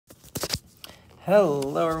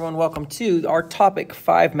Hello everyone, welcome to our Topic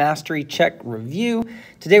 5 Mastery Check Review.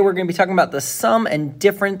 Today we're going to be talking about the sum and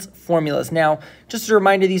difference formulas. Now, just a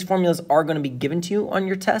reminder, these formulas are going to be given to you on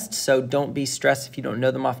your test, so don't be stressed if you don't know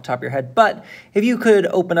them off the top of your head. But if you could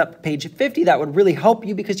open up page 50, that would really help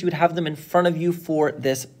you because you would have them in front of you for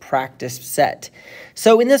this practice set.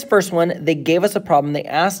 So in this first one, they gave us a problem. They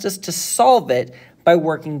asked us to solve it by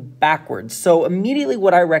working backwards. So immediately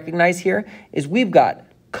what I recognize here is we've got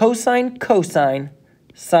cosine, cosine,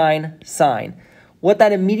 sine, sine. What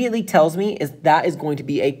that immediately tells me is that is going to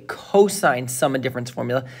be a cosine sum and difference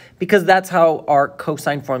formula because that's how our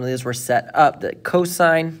cosine formulas were set up. The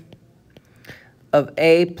cosine of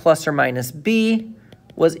A plus or minus B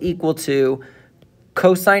was equal to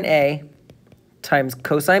cosine A times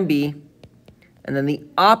cosine B, and then the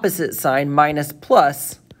opposite sign minus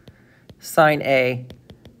plus sine A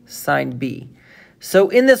sine B. So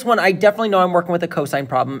in this one, I definitely know I'm working with a cosine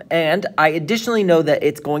problem, and I additionally know that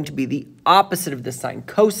it's going to be the opposite of this sign.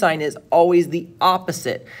 Cosine is always the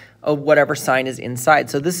opposite of whatever sign is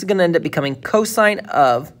inside. So this is going to end up becoming cosine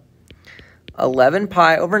of 11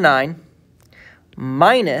 pi over 9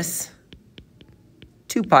 minus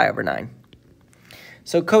 2 pi over 9.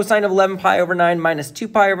 So cosine of 11 pi over 9 minus 2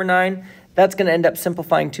 pi over 9, that's going to end up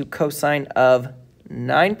simplifying to cosine of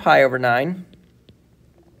 9 pi over 9.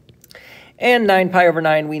 And 9 pi over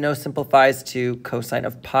 9, we know, simplifies to cosine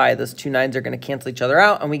of pi. Those two 9s are going to cancel each other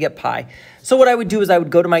out, and we get pi. So what I would do is I would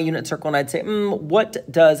go to my unit circle, and I'd say,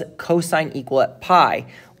 what does cosine equal at pi?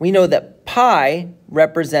 We know that pi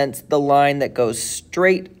represents the line that goes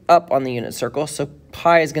straight up on the unit circle. So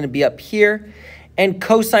pi is going to be up here. And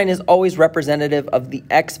cosine is always representative of the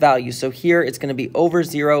x value. So here it's going to be over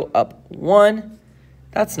 0 up 1.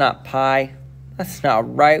 That's not pi. That's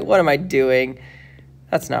not right. What am I doing?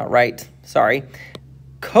 That's not right. Sorry.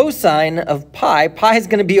 Cosine of pi is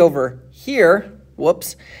going to be over here,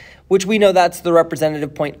 whoops, which we know that's the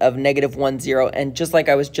representative point of -1, 0. And just like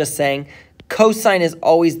I was just saying, cosine is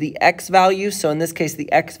always the x value. So in this case,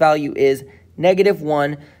 the x value is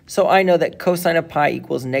 -1. So I know that cosine of pi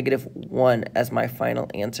equals -1 as my final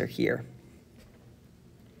answer here.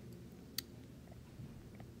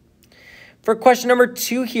 For question number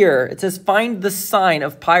 2 here, it says find the sine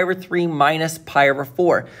of pi over 3 minus pi over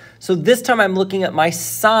 4. So this time I'm looking at my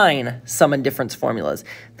sine sum and difference formulas.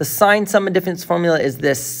 The sine sum and difference formula is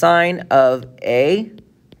this: sine of A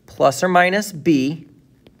plus or minus B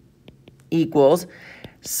equals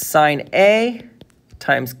sine A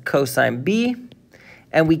times cosine B.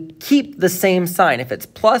 And we keep the same sign. If it's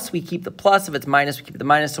plus, we keep the plus. If it's minus, we keep the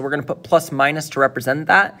minus. So we're going to put plus minus to represent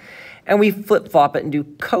that. And we flip-flop it and do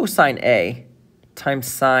cosine A times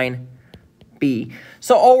sine B.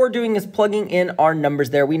 So all we're doing is plugging in our numbers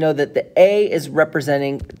there. We know that the A is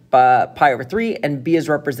representing pi over 3, and B is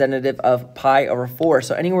representative of pi over 4.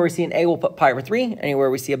 So anywhere we see an A, we'll put pi over 3. Anywhere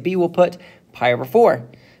we see a B, we'll put pi over 4.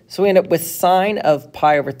 So we end up with sine of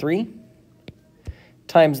pi over 3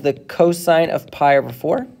 times the cosine of pi over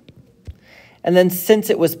 4. And then since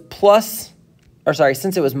it was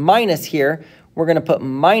minus here, we're going to put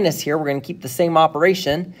minus here. We're going to keep the same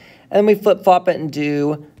operation. And then we flip-flop it and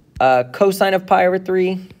do cosine of pi over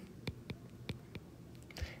 3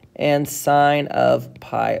 and sine of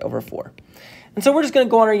pi over 4. And so we're just going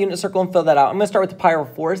to go on our unit circle and fill that out. I'm going to start with the pi over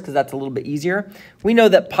 4s because that's a little bit easier. We know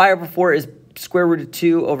that pi over 4 is square root of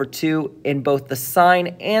 2 over 2 in both the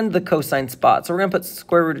sine and the cosine spot. So we're going to put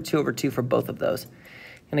square root of 2 over 2 for both of those.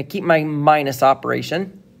 I'm going to keep my minus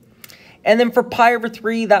operation. And then for pi over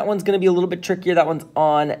 3, that one's going to be a little bit trickier. That one's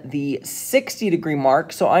on the 60-degree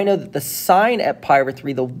mark. So I know that the sine at pi over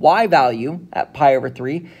 3, the y value at pi over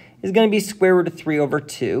 3, is going to be square root of 3 over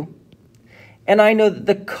 2. And I know that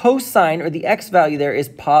the cosine, or the x value there, is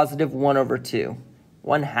positive 1 over 2,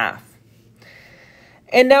 1/2.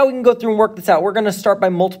 And now we can go through and work this out. We're going to start by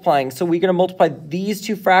multiplying. So we're going to multiply these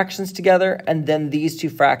two fractions together and then these two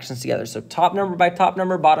fractions together. So top number by top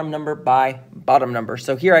number, bottom number by bottom number.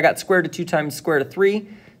 So here I got square root of 2 times square root of 3.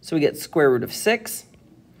 So we get square root of 6.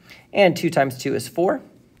 And 2 times 2 is 4.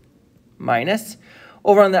 Minus.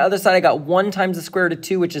 Over on the other side, I got 1 times the square root of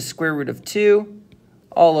 2, which is square root of 2.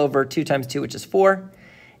 All over 2 times 2, which is 4.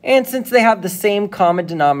 And since they have the same common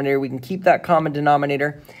denominator, we can keep that common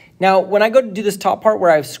denominator. Now, when I go to do this top part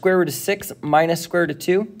where I have square root of 6 minus square root of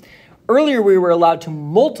 2, earlier we were allowed to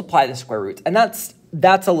multiply the square roots, and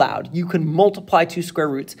that's allowed. You can multiply two square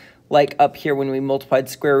roots, like up here when we multiplied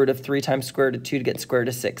square root of 3 times square root of 2 to get square root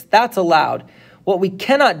of 6. That's allowed. What we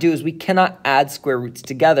cannot do is we cannot add square roots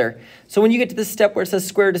together. So when you get to this step where it says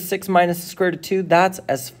square root of 6 minus the square root of 2, that's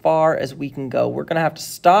as far as we can go. We're going to have to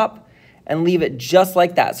stop and leave it just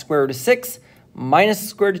like that. Square root of 6 minus the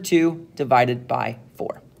square root of 2 divided by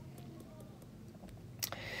 4.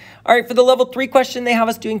 All right, for the level 3 question, they have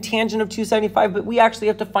us doing tangent of 275, but we actually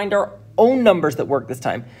have to find our own numbers that work this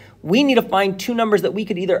time. We need to find two numbers that we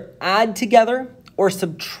could either add together or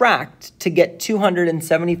subtract to get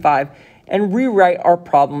 275 and rewrite our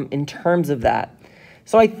problem in terms of that.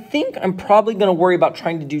 So I think I'm probably going to worry about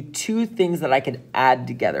trying to do two things that I could add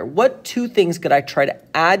together. What two things could I try to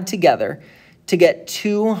add together to get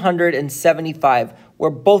 275,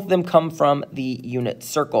 where both of them come from the unit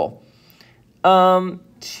circle?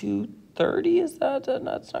 230, is that?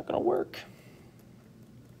 That's not going to work.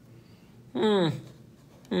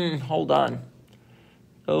 Hold on.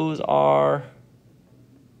 Those are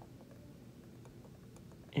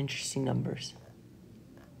interesting numbers.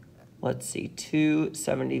 Let's see,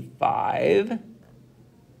 275.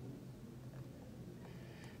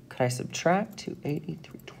 Could I subtract 280,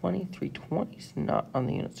 320? 320 is not on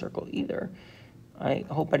the unit circle either. I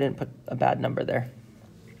hope I didn't put a bad number there.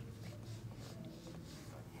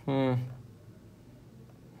 I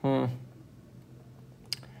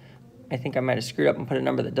think I might have screwed up and put a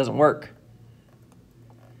number that doesn't work.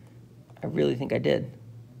 I really think I did.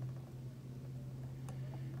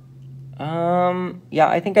 Yeah,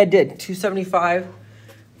 I think I did. 275,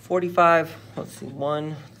 45, let's see,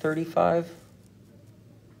 135.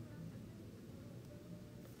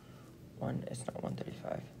 It's not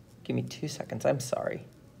 135. Give me 2 seconds, I'm sorry.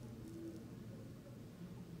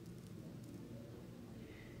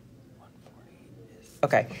 140 is...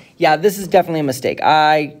 Okay, yeah, this is definitely a mistake.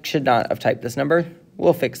 I should not have typed this number.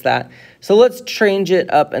 We'll fix that. So let's change it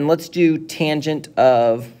up and let's do tangent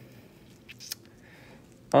of...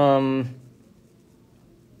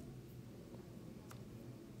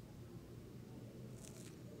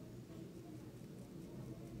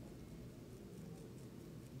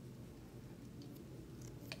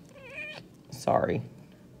 Sorry.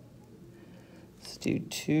 Let's do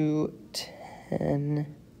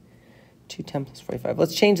 210 plus 45.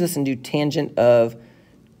 Let's change this and do tangent of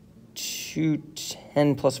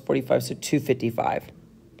 210 plus 45, so 255.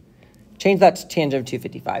 Change that to tangent of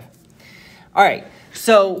 255. All right,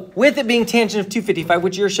 so with it being tangent of 255,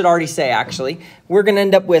 which yours should already say, actually, we're going to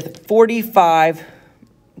end up with 45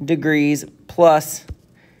 degrees plus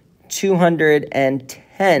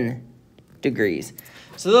 210 degrees.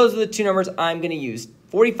 So those are the two numbers I'm going to use.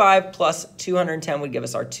 45 plus 210 would give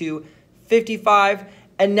us our 255.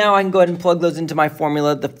 And now I can go ahead and plug those into my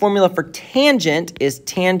formula. The formula for tangent is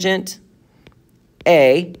tangent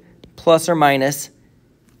A plus or minus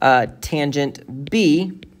tangent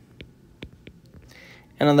B.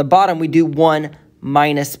 And on the bottom, we do 1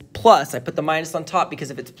 minus plus. I put the minus on top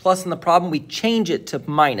because if it's plus in the problem, we change it to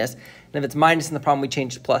minus. And if it's minus in the problem, we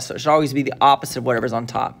change it to plus. So it should always be the opposite of whatever's on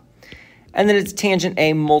top. And then it's tangent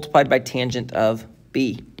A multiplied by tangent of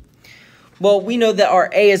B. Well, we know that our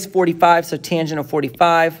A is 45, so tangent of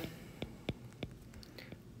 45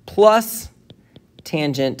 plus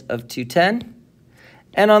tangent of 210.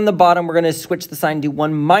 And on the bottom, we're going to switch the sign, do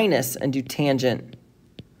 1 minus, and do tangent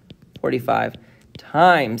 45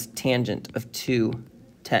 times tangent of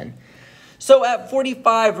 210. So at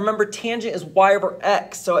 45, remember tangent is y over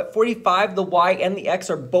x. So at 45, the y and the x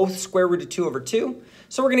are both square root of 2 over 2.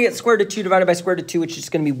 So we're going to get square root of 2 divided by square root of 2, which is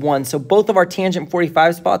going to be 1. So both of our tangent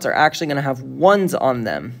 45 spots are actually going to have 1s on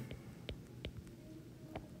them.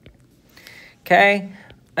 Okay,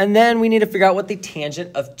 and then we need to figure out what the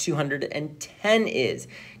tangent of 210 is.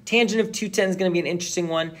 Tangent of 210 is going to be an interesting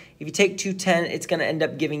one. If you take 210, it's going to end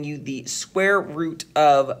up giving you the square root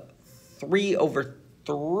of 3 over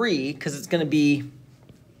 3, because it's going to be,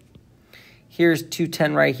 here's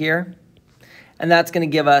 210 right here. And that's going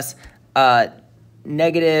to give us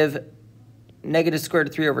negative square root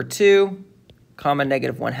of 3 over 2, comma,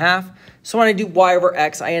 negative 1/2. So when I do y over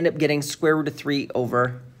x, I end up getting square root of 3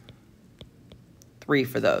 over 3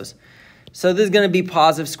 for those. So this is going to be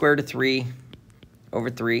positive square root of 3 over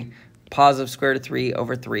 3, positive square root of 3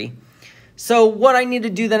 over 3. So what I need to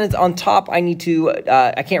do then is on top, I need to,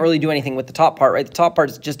 I can't really do anything with the top part, right? The top part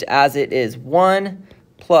is just as it is, 1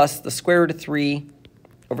 plus the square root of 3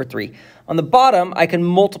 over 3. On the bottom, I can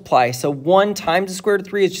multiply. So 1 times the square root of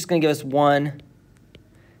 3 is just going to give us 1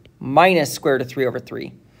 minus square root of 3 over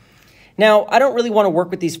 3. Now, I don't really want to work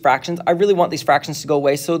with these fractions. I really want these fractions to go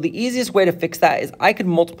away. So the easiest way to fix that is I could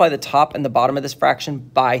multiply the top and the bottom of this fraction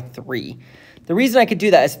by 3. The reason I could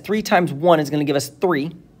do that is 3 times 1 is going to give us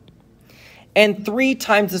 3. And 3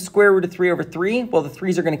 times the square root of 3 over 3, well, the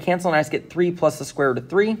 3's are going to cancel, and I just get 3 plus the square root of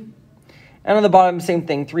 3. And on the bottom, same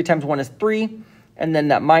thing. 3 times 1 is 3, and then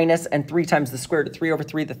that minus, and 3 times the square root of 3 over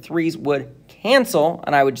 3, the 3's would cancel,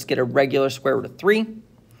 and I would just get a regular square root of 3.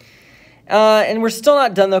 And we're still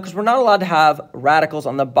not done, though, because we're not allowed to have radicals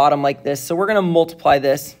on the bottom like this. So we're going to multiply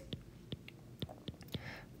this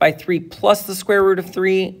by 3 plus the square root of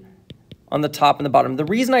 3 on the top and the bottom. The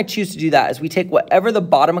reason I choose to do that is we take whatever the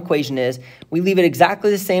bottom equation is, we leave it exactly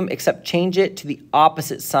the same except change it to the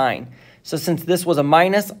opposite sign. So since this was a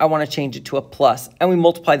minus, I want to change it to a plus, and we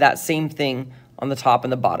multiply that same thing on the top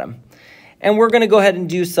and the bottom. And we're going to go ahead and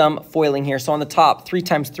do some foiling here. So on the top, 3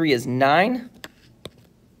 times 3 is 9.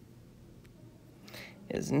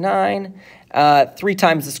 3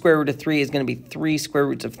 times the square root of 3 is going to be 3 square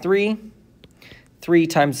roots of 3. 3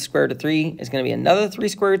 times the square root of 3 is going to be another 3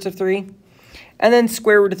 square roots of 3. And then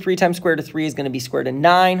square root of 3 times square root of 3 is going to be square root of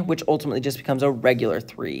 9, which ultimately just becomes a regular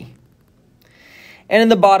 3. And in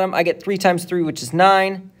the bottom, I get 3 times 3, which is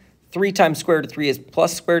 9. 3 times square root of 3 is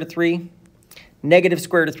plus square root of 3. Negative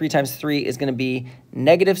square root of 3 times 3 is going to be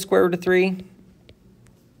negative square root of 3.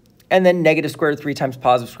 And then negative square root of 3 times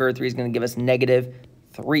positive square root of 3 is going to give us negative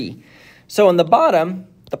 3. So in the bottom,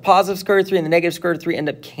 the positive square root of 3 and the negative square root of 3 end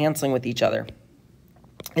up canceling with each other.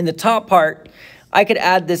 In the top part, I could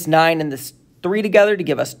add this 9 and this 3 together to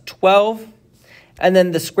give us 12. And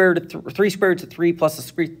then the square root of 3 square roots of 3 plus the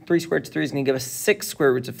 3 square roots of 3 is going to give us 6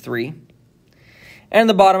 square roots of 3. And in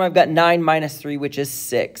the bottom, I've got 9 minus 3, which is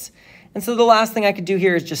 6. And so the last thing I could do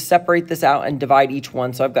here is just separate this out and divide each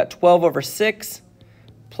one. So I've got 12 over 6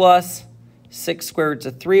 plus 6 square roots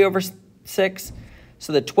of 3 over 6.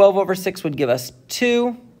 So the 12 over 6 would give us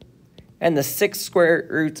 2. And the 6 square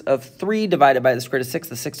roots of 3 divided by the square root of 6,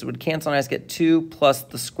 the 6 would cancel, and I just get 2 plus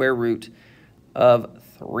the square root of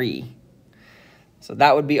 3. So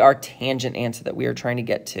that would be our tangent answer that we are trying to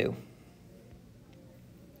get to.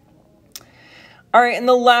 All right, and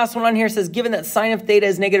the last one on here says, given that sine of theta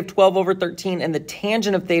is negative 12 over 13 and the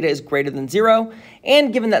tangent of theta is greater than 0,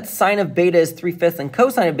 and given that sine of beta is 3/5 and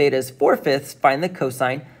cosine of beta is 4/5, find the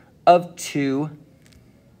cosine of 2.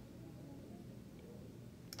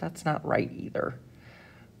 That's not right either.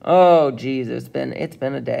 Oh, geez, it's been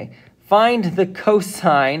a day. Find the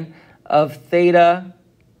cosine of theta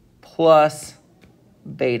plus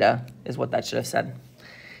beta is what that should have said.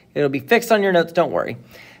 It'll be fixed on your notes, don't worry.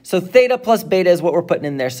 So theta plus beta is what we're putting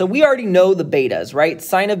in there. So we already know the betas, right?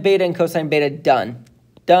 Sine of beta and cosine beta, done.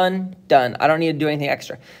 Done, done. I don't need to do anything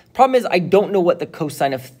extra. Problem is I don't know what the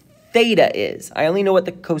cosine of theta is. I only know what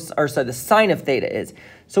the sine of theta is.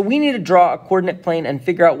 So we need to draw a coordinate plane and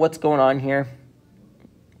figure out what's going on here.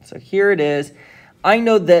 So here it is. I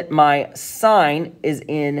know that my sine is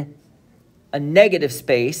in a negative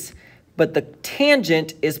space, but the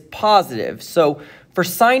tangent is positive. So for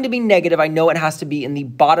sine to be negative, I know it has to be in the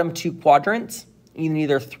bottom 2 quadrants,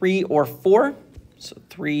 either 3 or 4. So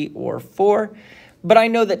 3 or 4. But I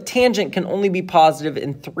know that tangent can only be positive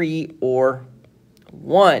in 3 or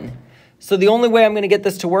 1. So the only way I'm going to get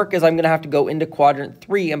this to work is I'm going to have to go into quadrant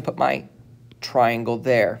 3 and put my triangle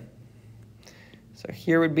there. So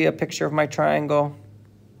here would be a picture of my triangle.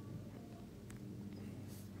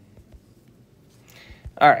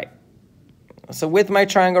 All right. So with my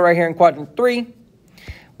triangle right here in quadrant 3,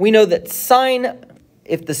 we know that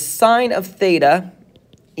if the sine of theta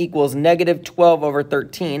equals negative 12 over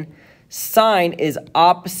 13, sine is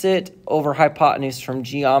opposite over hypotenuse from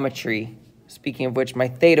geometry. Speaking of which, my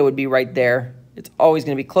theta would be right there. It's always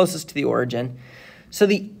going to be closest to the origin. So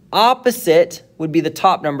the opposite would be the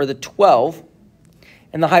top number, the 12,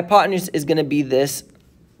 and the hypotenuse is going to be this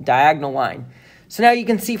diagonal line. So now you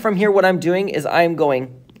can see from here what I'm doing is I'm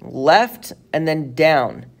going left and then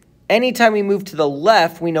down. Anytime we move to the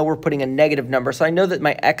left, we know we're putting a negative number. So I know that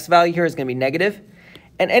my x value here is going to be negative.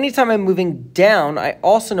 And anytime I'm moving down, I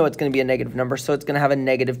also know it's going to be a negative number. So it's going to have a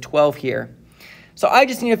negative 12 here. So I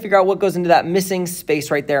just need to figure out what goes into that missing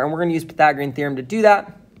space right there. And we're going to use Pythagorean theorem to do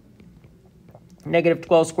that. Negative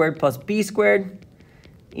 12 squared plus b squared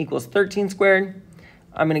equals 13 squared.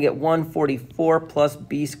 I'm going to get 144 plus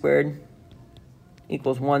b squared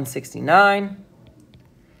equals 169.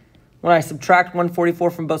 When I subtract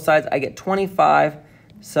 144 from both sides, I get 25.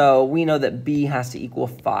 So we know that b has to equal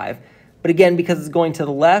 5. But again, because it's going to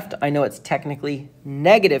the left, I know it's technically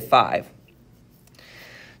negative 5.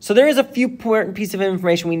 So there is a few important pieces of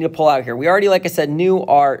information we need to pull out here. We already, like I said, knew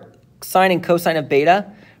our sine and cosine of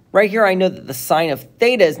beta. Right here, I know that the sine of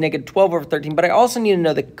theta is negative 12 over 13, but I also need to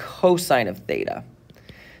know the cosine of theta.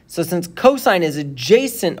 So since cosine is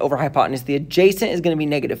adjacent over hypotenuse, the adjacent is going to be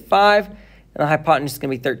negative 5. And the hypotenuse is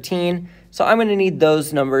going to be 13. So I'm going to need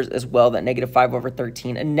those numbers as well, that negative 5 over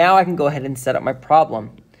 13. And now I can go ahead and set up my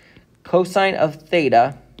problem. Cosine of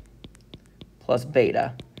theta plus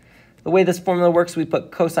beta. The way this formula works, we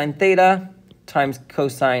put cosine theta times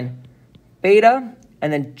cosine beta.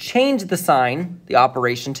 and then change the sign, the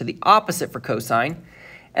operation, to the opposite for cosine.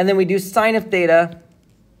 And then we do sine of theta,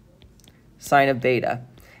 sine of beta.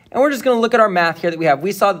 And we're just going to look at our math here that we have.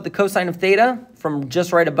 We saw that the cosine of theta from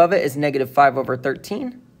just right above it is negative 5 over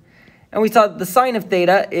 13. And we saw that the sine of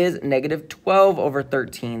theta is negative 12 over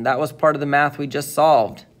 13. That was part of the math we just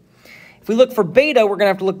solved. If we look for beta, we're going to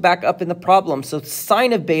have to look back up in the problem. So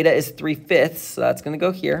sine of beta is 3/5, so that's going to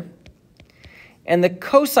go here. And the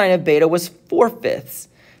cosine of beta was 4/5.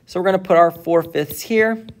 So we're going to put our 4/5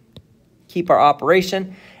 here, keep our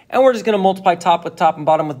operation, and we're just going to multiply top with top and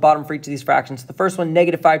bottom with bottom for each of these fractions. The first one,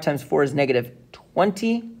 negative 5 times 4 is negative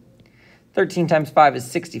 20. 13 times 5 is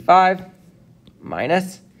 65,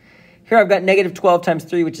 minus. Here I've got negative 12 times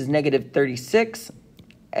 3, which is negative 36,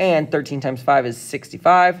 and 13 times 5 is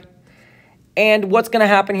 65. And what's going to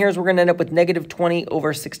happen here is we're going to end up with negative 20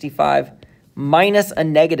 over 65 minus a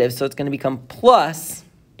negative, so it's going to become plus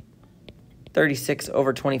 36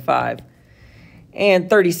 over 25. And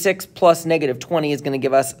 36 plus negative 20 is going to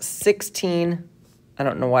give us 16. I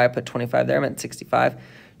don't know why I put 25 there. I meant 65.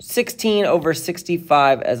 16 over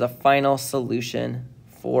 65 as a final solution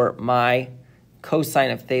for my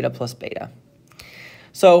cosine of theta plus beta.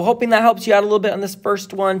 So hoping that helps you out a little bit on this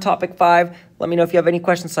first one, topic 5. Let me know if you have any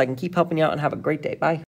questions so I can keep helping you out, and have a great day. Bye.